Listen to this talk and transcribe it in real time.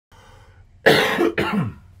What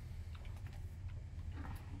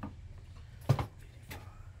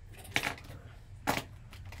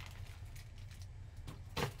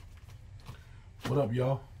up,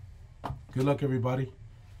 y'all? Good luck, everybody.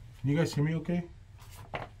 Can you guys hear me okay?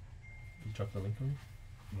 You dropped the link for me?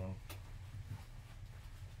 No.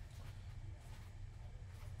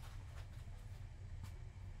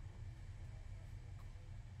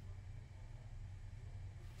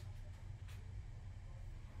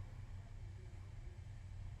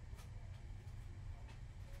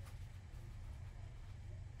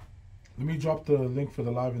 Let me drop the link for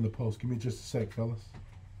the live in the post. Give me just a sec, fellas.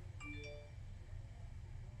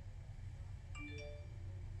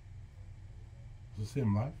 Does it say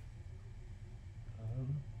I'm live?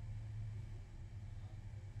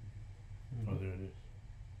 Oh, there it is.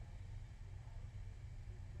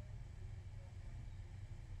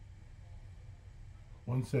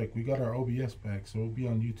 One sec. We got our OBS back, so we'll be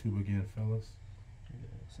on YouTube again, fellas. Yeah,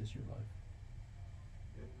 this is your live.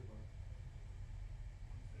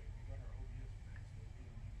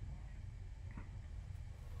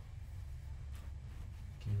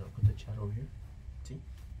 Can you not put the chat over here? See?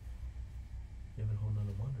 You have a whole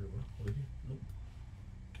nother monitor, bro. Over here. Look.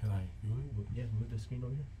 Can I do it? Yeah, move the screen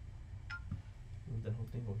over here. Move that whole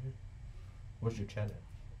thing over here. Where's your chat at?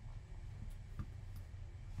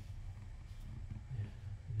 Yeah.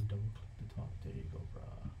 And then double click the top. There you go,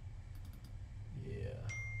 brah. Yeah.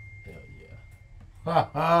 Hell yeah. Ha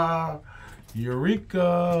ha!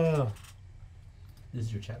 Eureka! This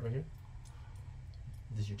is your chat right here?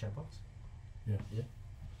 This is your chat box? Yeah. Yeah.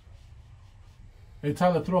 Hey,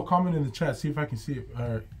 Tyler, throw a comment in the chat. See if I can see it. All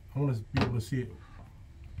right. I want to be able to see it.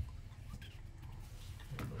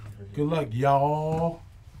 Good luck, y'all.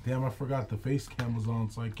 Damn, I forgot the face cam was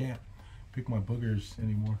on, so I can't pick my boogers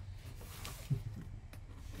anymore.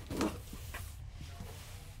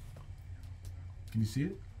 Can you see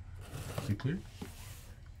it? Is it clear?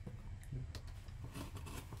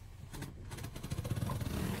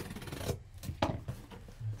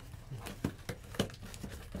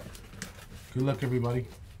 Good luck, everybody.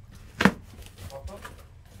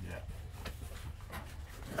 Yeah.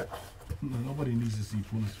 Nobody needs to see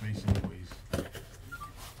Puna's face anyways.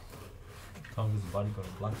 Congress' body gonna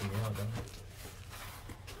block me out, though.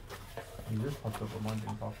 Yours popped up, but mine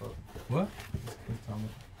didn't pop up. What? Please tell me.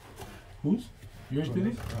 Whose? Yours did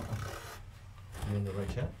it? You in the right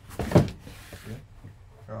chat? Yeah.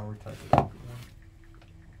 Here, I'll retype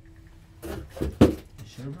it. You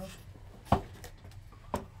sure, bro?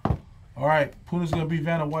 All right, Puna's gonna be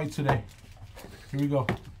Vanna White today. Here we go.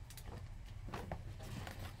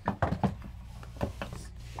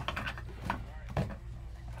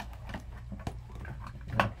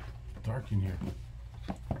 Dark in here.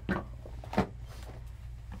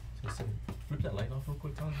 So flip that light off real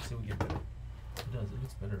quick, Tom. See if we get better. It does. It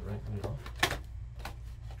looks better, right? Put it off.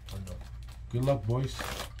 Or no? Good luck, boys.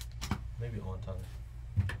 Maybe on, Tyler.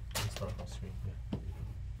 Let's start off screen. Yeah.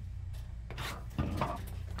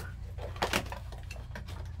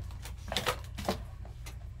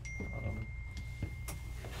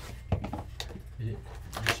 You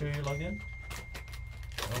sure you're logged in?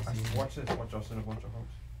 Watch this. Watch y'all send a bunch of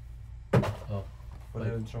homes. Oh. But it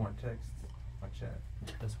doesn't show my text, my chat.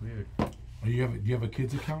 That's weird. Oh, do you have a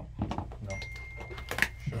kids account? No.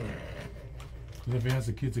 Sure. Because if it has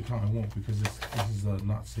a kids account, it won't, because this is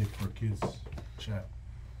not safe for kids chat.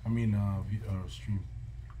 I mean, stream.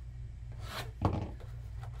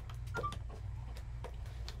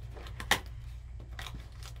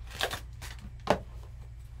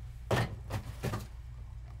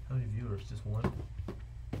 How many viewers? Just one?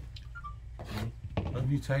 Can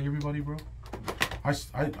you tag everybody, bro? I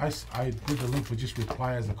did the link, but just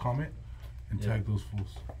reply as a comment and tag those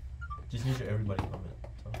fools. Just need your everybody comment.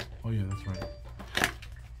 So. Oh yeah, that's right.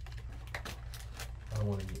 I don't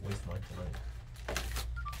want to waste mine tonight.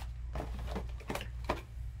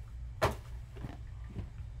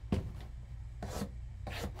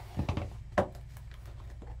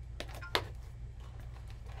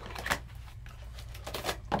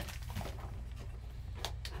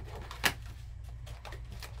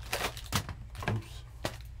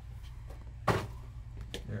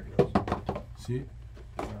 There it goes. See it?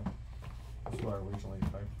 Yeah. That's what I originally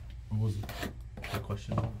typed. What was it? The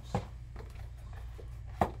question marks.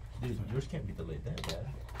 Dude, yours can't be delayed that bad.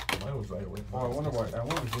 Mine was right away. Oh, I wonder why. I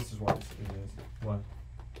wonder if this is why it is. Why?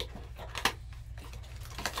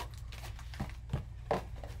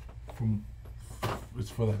 It's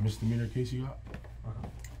for that misdemeanor case you got?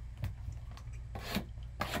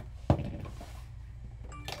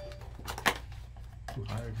 Who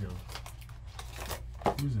hired him?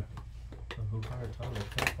 Who's that? Who hired Tyler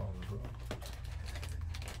Penfolds, bro?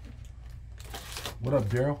 What up,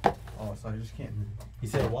 Daryl? Oh, so I just can't. He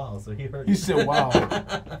said wow, so he heard. He said wow.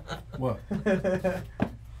 What?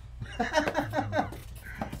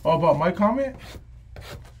 Oh, about my comment?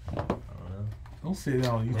 I don't know. Don't say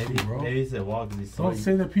that on YouTube, bro. Maybe he said wow because he saw Don't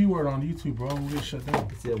say the P word on YouTube, bro. We'll get shut down.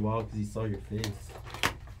 He said wow because he saw your face.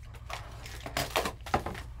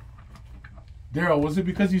 Daryl, was it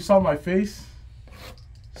because you saw my face?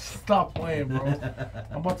 Stop playing, bro.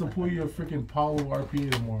 I'm about to pull you a freaking Paulo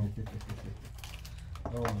RPA tomorrow.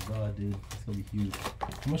 Oh my god, dude. It's gonna be huge.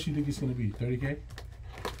 How much do you think it's gonna be? 30K?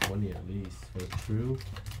 20 at least. For true,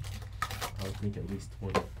 I would think at least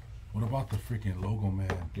 20. What about the freaking logo,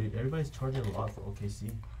 man? Dude, everybody's charging a lot for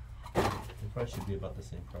OKC. The price should be about the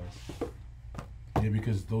same price. Yeah,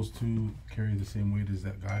 because those two carry the same weight as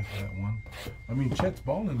that guy for that one. I mean, Chet's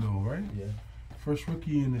balling though, right? Yeah. First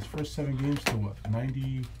rookie in his first 7 games to what?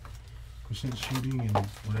 90% shooting and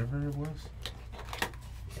whatever it was.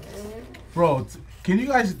 Bro, can you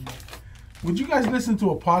guys? Would you guys listen to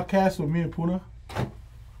a podcast with me and Puna?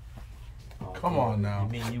 Come on now.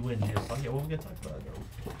 You mean you wouldn't just? Okay, what are we gonna talk about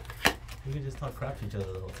though? We can just talk crap to each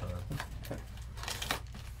other the whole time.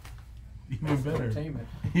 Even better. Entertainment.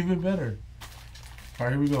 Even better. All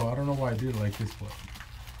right, here we go. I don't know why I did it like this, but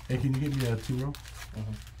hey, can you give me a 2-row?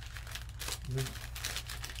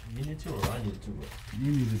 You need to, or I need to.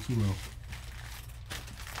 You need a 2-row.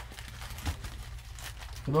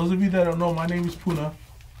 For those of you that don't know, my name is Puna.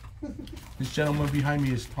 This gentleman behind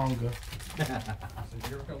me is Tonga. So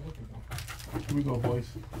you're looking for. Here we go, boys.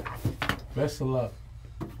 Best of luck.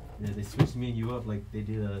 Yeah, they switched me and you up like they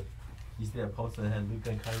did a. You see that post that had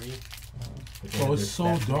Luka and Kyrie? Oh, it's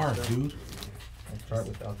so dark, dude. Let's start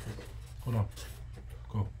without this. Hold on.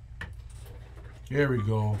 Go. Here we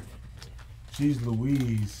go. Jeez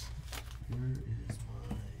Louise. Where is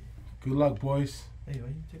my? Good luck, boys. Hey, why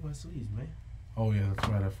you take my sleeves, man? Oh, yeah, that's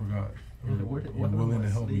right. I forgot. Where- You're what are willing my to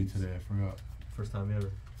help sleeves? me today. I forgot. First time ever.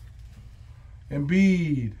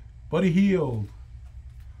 Embiid. Buddy Hield.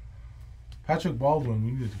 Patrick Baldwin.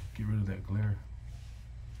 We need to get rid of that glare.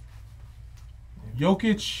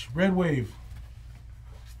 Jokic, Red Wave.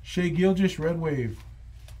 Shea Gilgeous, Red Wave.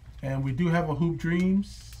 And we do have a Hoop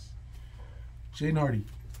Dreams. Jaden Hardy.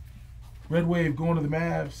 Red Wave going to the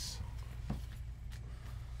Mavs.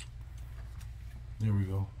 There we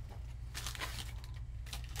go.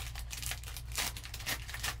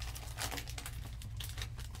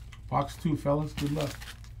 Box 2, fellas. Good luck.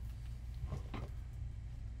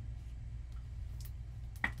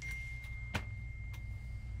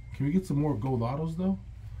 Can we get some more gold autos, though?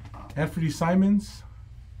 Anthony Simons.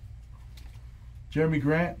 Jeremy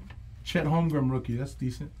Grant. Chet Holmgren rookie. That's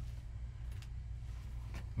decent.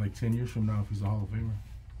 Like 10 years from now if he's a Hall of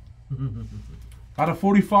Famer. Out of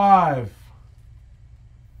 45.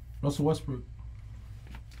 Russell Westbrook.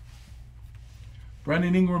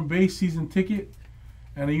 Brandon Ingram base season ticket.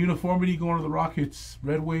 And a uniformity going to the Rockets.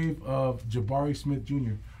 Red Wave of Jabari Smith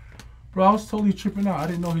Jr. Bro, I was totally tripping out. I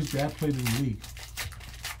didn't know his dad played in the league.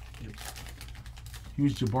 Yep. He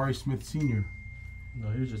was Jabari Smith Sr. No,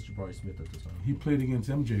 he was just Jabari Smith at the time. He played against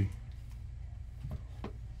MJ.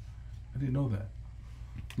 I didn't know that.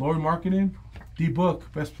 Lauri Markkanen, D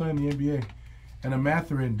Book, best player in the NBA. And a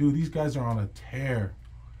Mathurin. Dude, these guys are on a tear.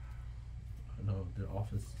 I know, their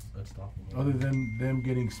offense is unstoppable. Other than them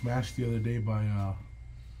getting smashed the other day by,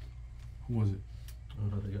 who was it? Oh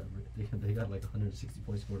no, they got like 160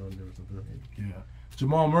 points scored on there or something. Right? Yeah.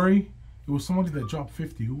 Jamal Murray. It was somebody that dropped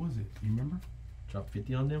 50. Who was it? You remember? Dropped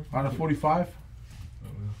 50 on them? Out of 45. Oh,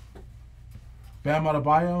 yeah. Bam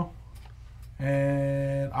Adebayo.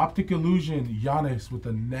 And Optic Illusion, Giannis with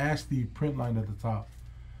a nasty print line at the top.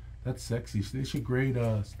 That's sexy. So they should grade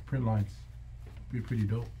print lines. Be pretty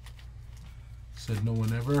dope. Said no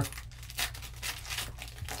one ever.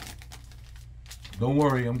 Don't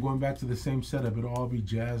worry, I'm going back to the same setup. It'll all be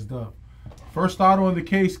jazzed up. First auto in the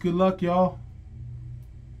case. Good luck, y'all.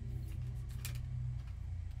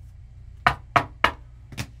 Oh,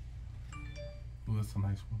 that's a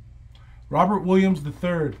nice one. Robert Williams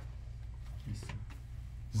III.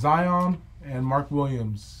 Zion and Mark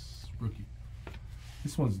Williams, rookie.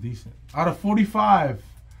 This one's decent. Out of 45,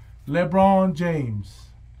 LeBron James.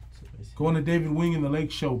 Nice Going to David Wing in the Lake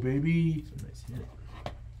Show, baby. It's a nice hit.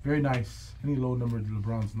 Very nice. Any low number to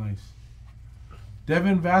LeBron's nice.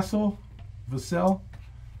 Devin Vassell. Ooh,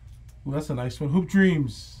 that's a nice one. Hoop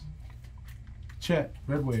Dreams. Chet,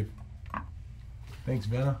 Red Wave. Thanks,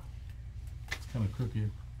 Vanna. It's kind of crooked.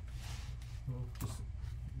 Well, just,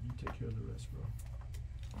 you take care of the rest, bro.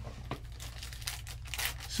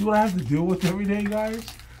 See what I have to deal with every day, guys?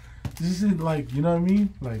 This isn't like, you know what I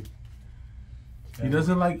mean? Like, He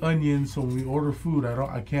doesn't like onions, so when we order food,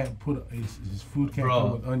 I can't put his food can't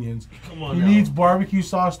come with onions. Come on He now. needs barbecue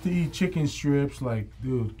sauce to eat chicken strips. Like,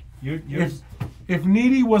 dude, You're if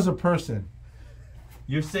Needy was a person,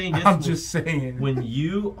 you're saying this. I'm just saying. When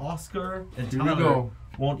you, Oscar, and Here we Tyler go.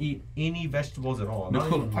 won't eat any vegetables at all. Not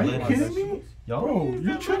Nicole, even are you lettuce. kidding me? Y'all Bro, don't eat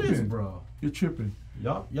you're lettuce, tripping. bro. You're tripping.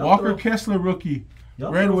 Y'all Walker throw, Kessler rookie,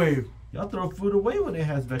 y'all Red throw, Wave. Y'all throw food away when it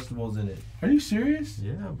has vegetables in it. Are you serious?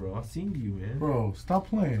 Yeah, bro. I've seen you, man. Bro, stop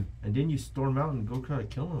playing. And then you storm out and go try to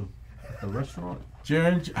kill him at the restaurant.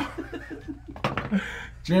 Jaren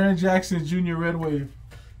Jackson Jr. Red Wave.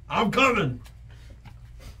 I'm coming.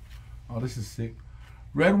 Oh, this is sick.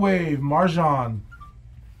 Red Wave, Marjan.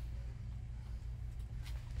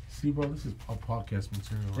 See, bro, this is a podcast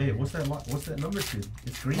material. Hey, right what's that number, kid?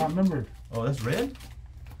 It's here. green. Not numbered. Oh, that's red.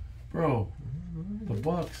 Bro, the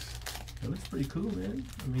Bucks. That looks pretty cool, man.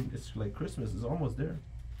 I mean, it's like Christmas. It's almost there.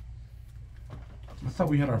 I thought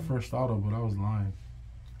we had our first auto, but I was lying.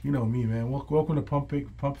 You know me, man. Welcome to Pump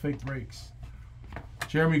Fake Breaks.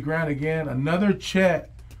 Jeremy Grant again. Another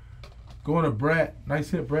Chet. Going to Brett.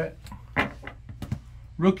 Nice hit, Brett.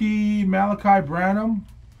 Rookie Malachi Branham.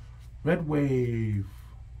 Red Wave.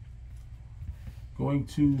 Going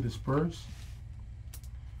to the Spurs.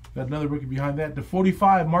 Got another rookie behind that. The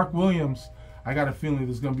 45, Mark Williams. I got a feeling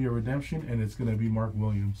there's going to be a redemption, and it's going to be Mark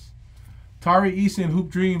Williams. Tari Eason, Hoop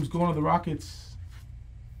Dreams, going to the Rockets.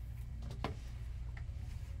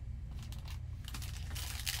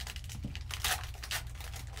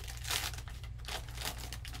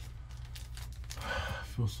 I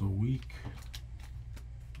feel so weak.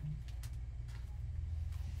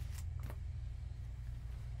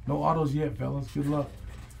 No autos yet, fellas. Good luck.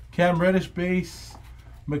 Cam Reddish base.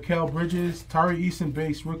 Mikal Bridges. Tari Eason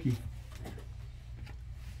base rookie.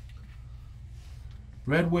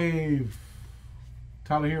 Red Wave.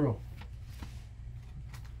 Tyler Hero.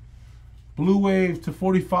 Blue Wave to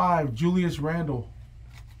 45. Julius Randle.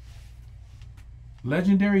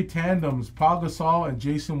 Legendary tandems. Paul Gasol and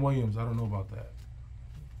Jason Williams. I don't know about that.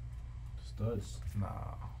 Studs. Nah.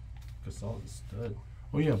 Gasol's a stud.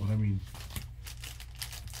 Oh yeah, but I mean,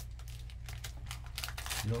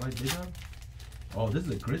 You don't like Dijon? Oh, this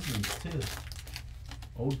is a Grizzlies too.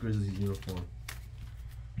 Old Grizzlies uniform.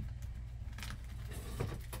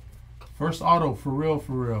 first auto for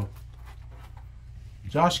real.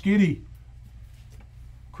 Josh Giddey,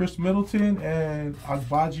 Chris Middleton, and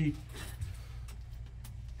Agbaji.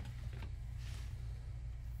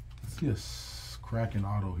 Let's see a cracking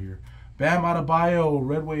auto here. Bam Adebayo,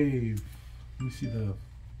 Red Wave. Let me see the.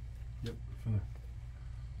 Yep.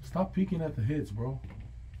 Stop peeking at the hits, bro.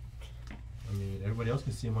 I mean, everybody else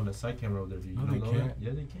can see him on the side camera over there. You No, don't they know can't. that?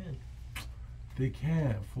 Yeah, they can. They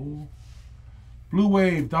can't, fool. Blue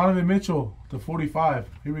Wave, Donovan Mitchell to 45.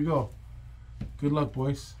 Here we go. Good luck,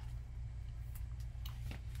 boys.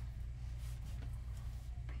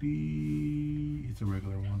 Please. It's a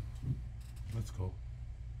regular one. Let's go.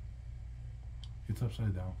 It's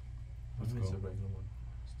upside down. Let's It's a go. regular one.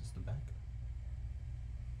 It's just the back.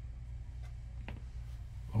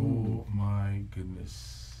 Oh my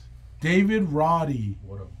goodness. David Roddy.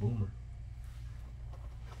 What a boomer.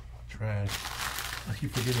 Trash. I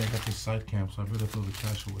keep forgetting I got this side cam, so I better throw the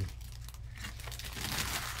trash away.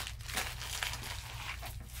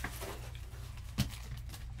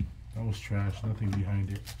 That was trash. Nothing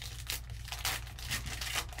behind it.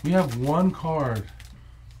 We have one card.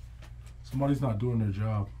 Somebody's not doing their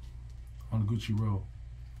job on Gucci Row.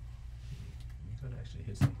 You gotta actually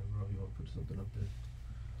hit something, bro. You wanna put something up there.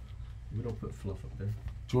 We don't put fluff up there.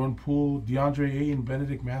 Jordan Poole, DeAndre Ayton,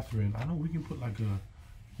 Benedict Mathurin. I know we can put like a,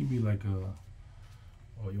 he can be like a,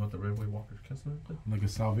 Oh, you want the Red Wave Walker Kessler up there? like a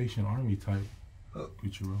Salvation Army type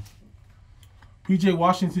Gucci Row. PJ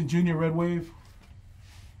Washington Jr. Red Wave.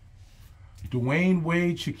 Dwayne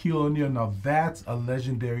Wade, Shaquille O'Neal. Now that's a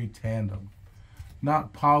legendary tandem.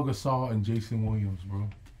 Not Paul Gasol and Jason Williams, bro.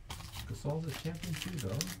 Gasol's a champion too,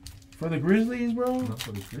 though. For the Grizzlies, bro. Not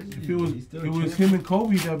for the Grizzlies. If it was, he's still it a was champion. him and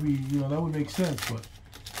Kobe, that'd be, that would make sense. But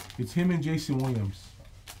it's him and Jason Williams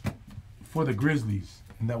for the Grizzlies,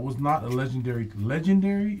 and that was not a legendary.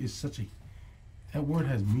 Legendary is such a, that word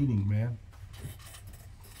has meaning, man.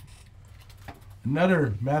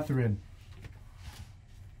 Another Mathurin.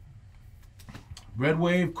 Red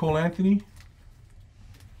Wave, Cole Anthony.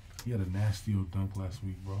 He had a nasty old dunk last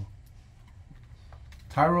week, bro.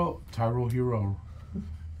 Tyro Hero.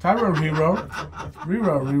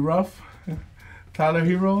 Re-rough. Tyler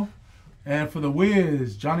Hero. And for the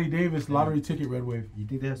Wiz, Johnny Davis, lottery ticket, Red Wave. You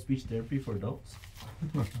think they have speech therapy for adults?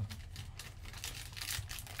 You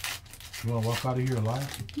want to walk out of here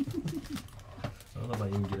alive? I don't know if I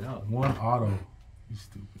even get out. One auto. You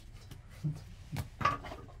stupid.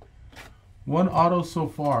 One auto so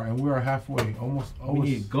far, and we are halfway. Almost. We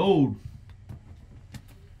need gold.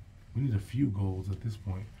 We need a few golds at this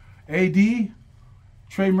point. AD,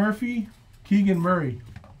 Trey Murphy, Keegan Murray.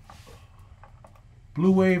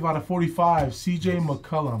 Blue Wave out of 45, CJ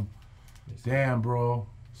McCollum. Damn, bro.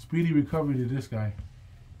 Speedy recovery to this guy.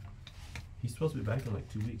 He's supposed to be back in like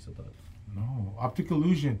 2 weeks, I thought. No. Optic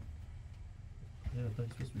Illusion. Yeah, I thought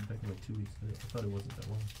he was supposed to be back in like 2 weeks. I thought it wasn't that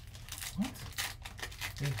long. What?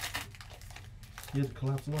 Yeah. He had to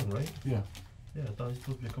collapse lung, right? Yeah. Yeah, I thought he was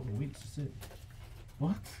supposed to be a couple of weeks. That's it.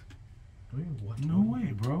 What? What? No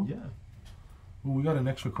way, bro. Yeah. Well, we got an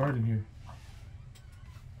extra card in here.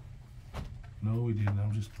 No, we didn't.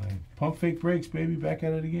 I'm just playing. Pump fake breaks, baby. Back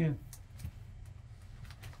at it again.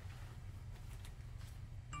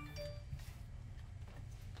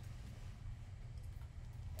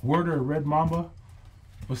 Werder, Red Mamba,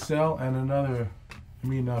 Vassell, and another.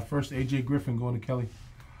 First AJ Griffin going to Kelly.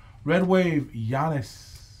 Red Wave, Giannis.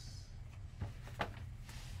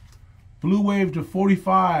 Blue Wave to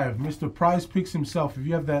 45, Mr. Prize Picks himself. If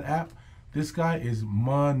you have that app, this guy is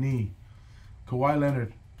money. Kawhi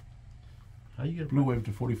Leonard. How you get Blue Wave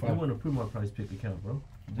to 45? I want to approve my Prize Pick account, bro.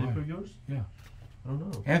 Did they approve yours? Yeah. I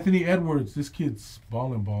don't know. Anthony Edwards. This kid's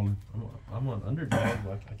balling. I'm on Underdog.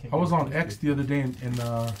 I can't. I was on X the other day, and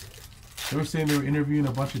they were saying they were interviewing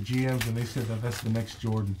a bunch of GMs, and they said that that's the next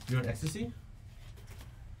Jordan. You're on Ecstasy?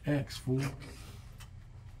 X, fool.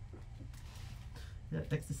 Yeah,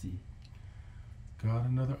 Ecstasy. Got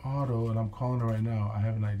another auto, and I'm calling her right now. I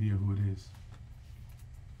have an idea who it is.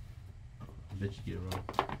 I bet you get it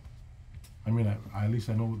wrong. At least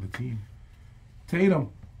I know the team.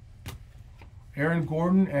 Tatum, Aaron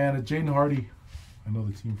Gordon, and a Jaden Hardy. I know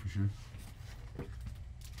the team for sure.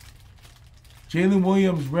 Jalen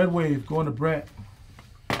Williams, Red Wave, going to Brett.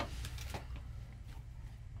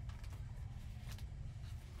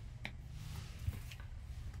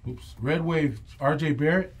 Oops. Red Wave, RJ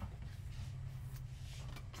Barrett.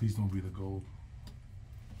 Please don't be the gold.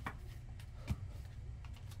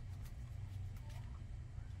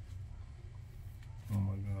 Oh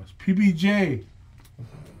my gosh. PBJ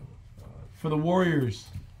for the Warriors.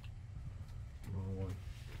 Wrong one.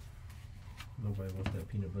 Nobody wants that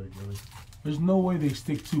peanut butter jelly. There's no way they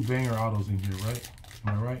stick 2 banger autos in here, right?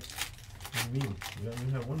 Am I right? What do you mean? We don't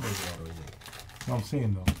even have one banger auto in there. No, I'm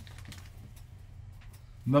saying though.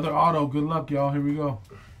 Another auto. Good luck, y'all. Here we go.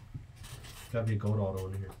 Gotta be a gold auto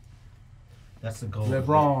in here. That's the gold.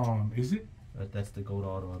 LeBron. Is it? That's the gold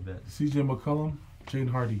auto, I bet. CJ McCollum, Jane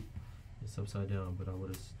Hardy. It's upside down, but I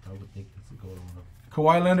would think that's the gold auto.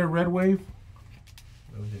 Kawhi Leonard, Red Wave.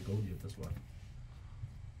 I don't hit gold yet, that's why.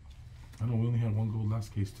 I know we only had one gold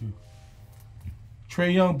last case too.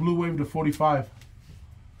 Trey Young, Blue Wave to 45.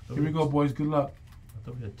 Here we go, boys. Good luck. I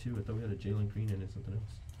thought we had 2. I thought we had a Jalen Green and something else.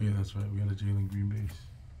 Yeah, that's right. We got a Jalen Green base.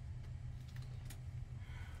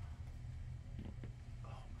 Oh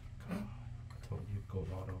my god. I told you, gold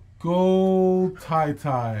auto. Gold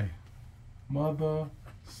tie. Mother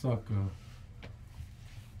sucker.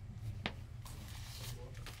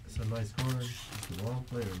 It's a nice card. It's the wrong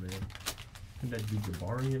player, man. Couldn't that be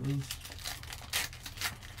Jabari at least?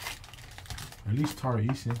 At least Tari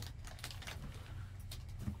Eason.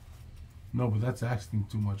 No, but that's asking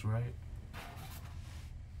too much, right?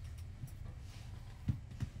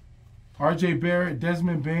 RJ Barrett,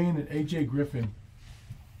 Desmond Bain, and AJ Griffin.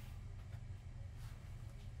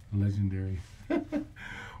 Legendary.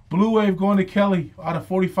 Blue Wave going to Kelly out of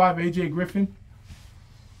 45, AJ Griffin.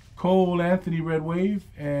 Cole Anthony, Red Wave,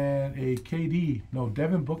 and a KD. No,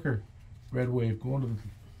 Devin Booker, Red Wave, going to the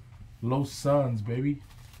Los Suns, baby.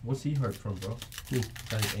 What's he hurt from, bro? Who?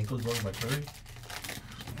 Got his ankles broken by Curry?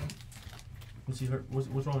 What's he hurt? What's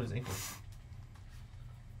wrong with his ankle?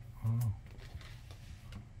 I don't know.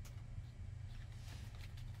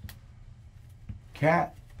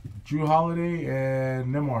 Cat, Drew Holiday,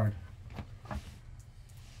 and Nemard.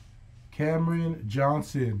 Cameron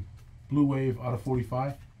Johnson, Blue Wave out of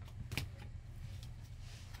 45.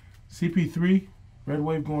 CP3, Red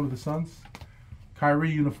Wave going to the Suns.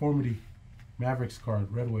 Kyrie Uniformity, Mavericks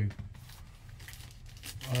card, Red Wave.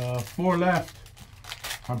 4 left.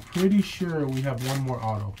 I'm pretty sure we have one more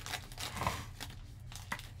auto.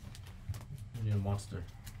 We need a monster.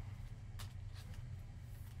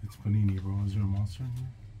 It's Panini, bro. Is there a monster in here?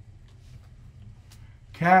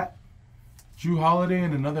 Cat, Drew Holiday,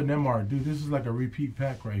 and another Nemar. Dude, this is like a repeat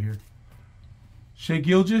pack right here. Shea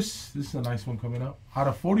Gilgeous. This is a nice one coming up. Out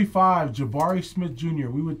of 45, Jabari Smith Jr.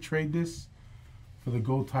 We would trade this for the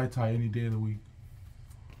gold tie any day of the week.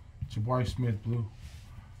 Jabari Smith, blue.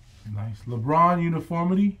 Nice. LeBron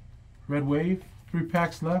Uniformity, Red Wave. 3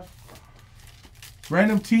 packs left.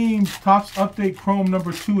 Random teams, Topps Update Chrome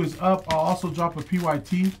number 2 is up. I'll also drop a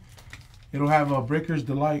PYT. It'll have a Breaker's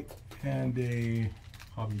Delight and a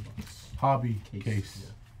hobby case.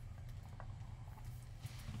 Yeah.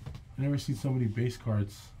 I never seen so many base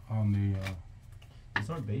cards on the. These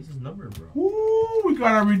aren't bases numbered, bro. Ooh, we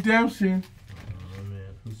got a redemption. Oh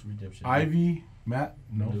man, who's redemption? Ivy, Matt,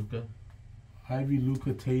 no. Luka, Ivy,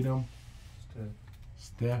 Luka, Tatum,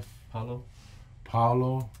 Steph, Paulo.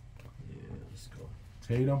 Yeah, let's go.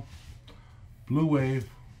 Tatum, Blue Wave,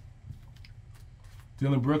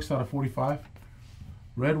 Dylan Brooks out of 45,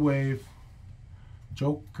 Red Wave,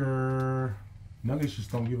 Joker. Nuggets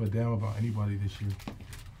just don't give a damn about anybody this year.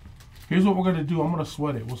 Here's what we're gonna do. I'm gonna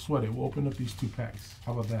sweat it. We'll sweat it. We'll open up these 2 packs.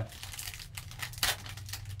 How about that?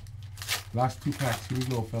 Last 2 packs. Here we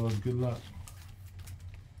go, fellas. Good luck.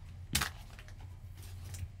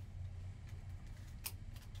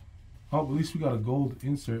 Oh, at least we got a gold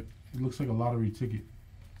insert. It looks like a lottery ticket.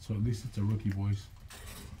 So at least it's a rookie, boys.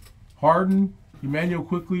 Harden, Emmanuel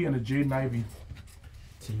Quickly, and a Jaden Ivey.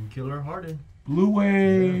 Team killer Harden. Blue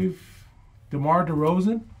Wave, DeMar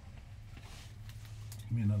DeRozan.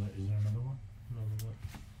 Give me another. Is there another one? No.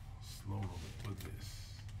 Slow roll it. Look at this.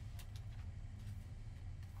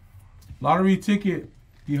 Lottery ticket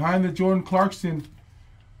behind the Jordan Clarkson.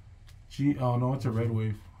 Oh no, it's a red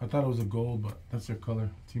wave. I thought it was a gold, but that's their color,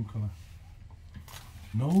 team color.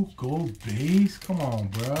 No gold base? Come on,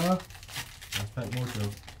 bruh. That's Pat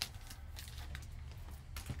Mojo.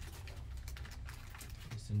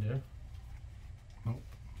 It's in there. Nope.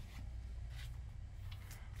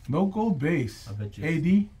 No gold base. I bet you.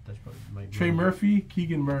 AD. That's probably might be Trey one. Murphy,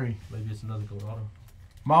 Keegan Murray. Maybe it's another gold auto.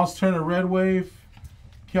 Miles Turner, red wave.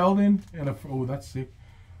 Keldon, and a, oh, that's sick.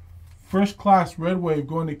 First class red wave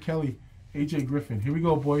going to Kelly. AJ Griffin. Here we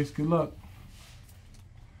go, boys. Good luck.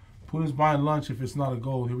 Putin's buying lunch if it's not a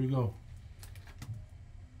gold. Here we go.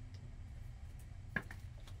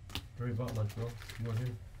 Very bought lunch, bro. You weren't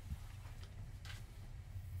here.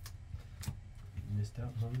 You missed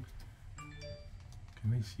out, homie.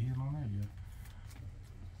 Can they see it on there?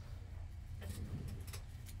 Yeah.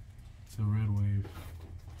 It's a red wave.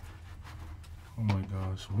 Oh my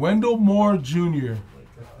gosh. Wendell Moore Jr.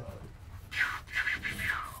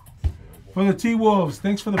 For the T-Wolves.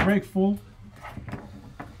 Thanks for the break, fool.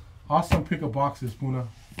 Awesome pick of boxes, Puna.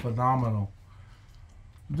 Phenomenal.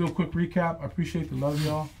 We'll do a quick recap. I appreciate the love,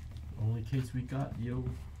 y'all. Only case we got, yo.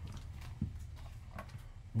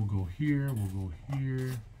 We'll go here. We'll go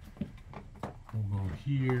here. We'll go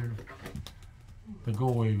here. The Go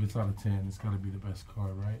Wave, it's out of 10. It's got to be the best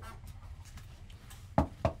card, right?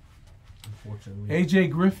 Unfortunately.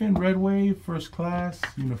 AJ Griffin, red wave, first class,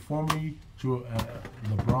 uniformity,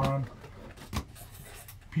 LeBron.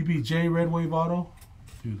 PBJ, red wave auto.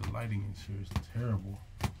 Dude, the lighting in here is terrible.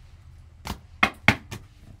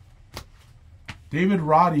 David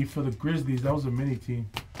Roddy for the Grizzlies. That was a mini team.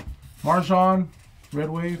 Marjan, red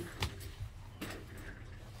wave.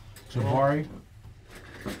 Jabari.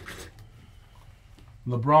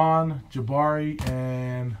 LeBron, Jabari,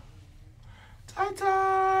 and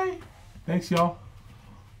Ty. Thanks, y'all.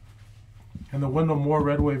 And the Wendell Moore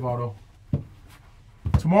red wave auto.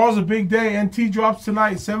 Tomorrow's a big day. NT drops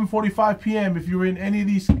tonight, 7:45 p.m. If you're in any of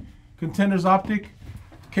these Contenders Optic,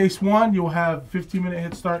 case 1, you'll have 15-minute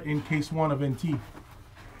head start in case 1 of NT.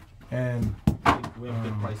 And we have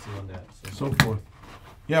good pricing on that. So forth.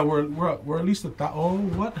 Yeah, we're at least oh,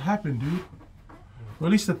 what happened, dude? We're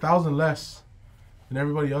at least 1,000 less than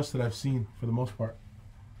everybody else that I've seen for the most part.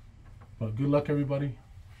 But good luck, everybody.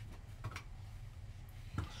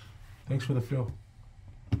 Thanks for the fill.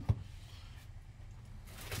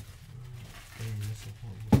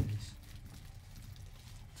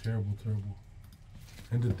 Terrible.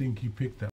 And to think he picked that.